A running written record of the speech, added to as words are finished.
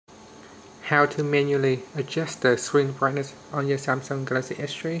how to manually adjust the screen brightness on your Samsung Galaxy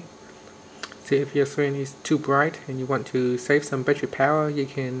S3. So if your screen is too bright and you want to save some battery power, you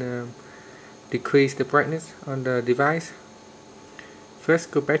can decrease the brightness on the device.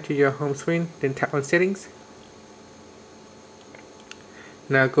 First, go back to your home screen, then tap on settings.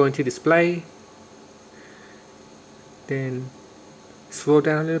 Now go into display, then scroll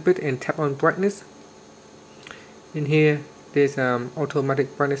down a little bit and tap on brightness. In here there's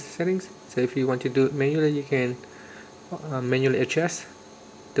automatic brightness settings, so if you want to do it manually, you can manually adjust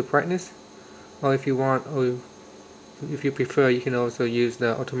the brightness, or if you want, or if you prefer, you can also use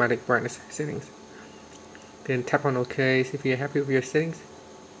the automatic brightness settings. Then tap on OK if you're happy with your settings,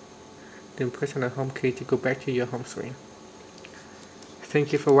 then press on the home key to go back to your home screen.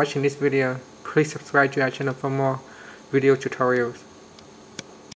 Thank you for watching this video. Please subscribe to our channel for more video tutorials.